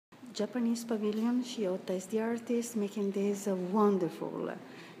Japanese pavilion. Shiota is the artist making this wonderful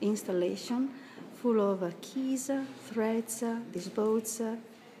installation full of keys, threads, these boats,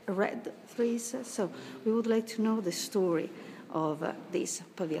 red threads. So we would like to know the story of this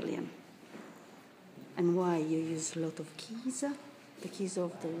pavilion and why you use a lot of keys, the keys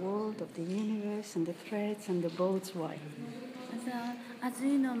of the world, of the universe, and the threads and the boats. Why? As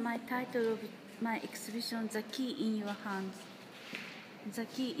you know, my title of my exhibition, The Key in Your Hands. The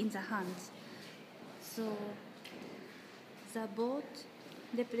key in the hands. So the boat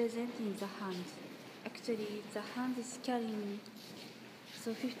representing the hands. Actually, the hand is carrying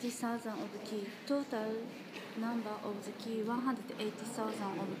 50,000 of the key. Total number of the key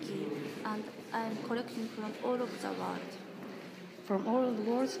 180,000 of key, and I am collecting from all of the world. From all the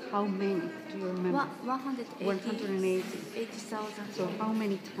words, how many do you remember? 180,000. So how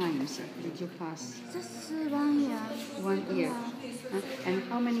many times did you pass? Just 1 year. 1 year. And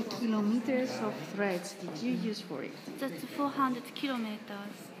how many kilometers of threads did you use for it? That's 400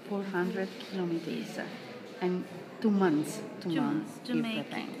 kilometers. 400 kilometers. And 2 months to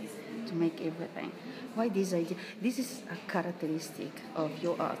make everything. Why this idea? This is a characteristic of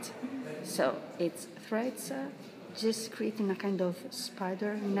your art. So it's threads, just creating a kind of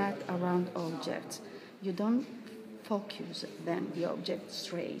spider net around objects. You don't focus then the object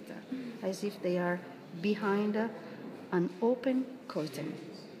straight, as if they are behind an open curtain.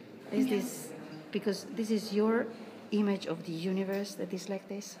 Is this because this is your image of the universe that is like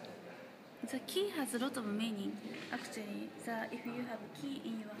this? The key has a lot of meaning. Actually, if you have a key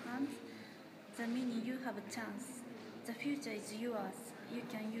in your hand, the meaning you have a chance. The future is yours. You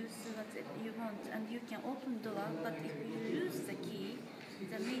can use what you want and you can open door, but if you lose the key,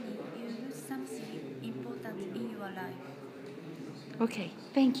 the meaning you lose something important in your life. Okay,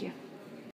 thank you.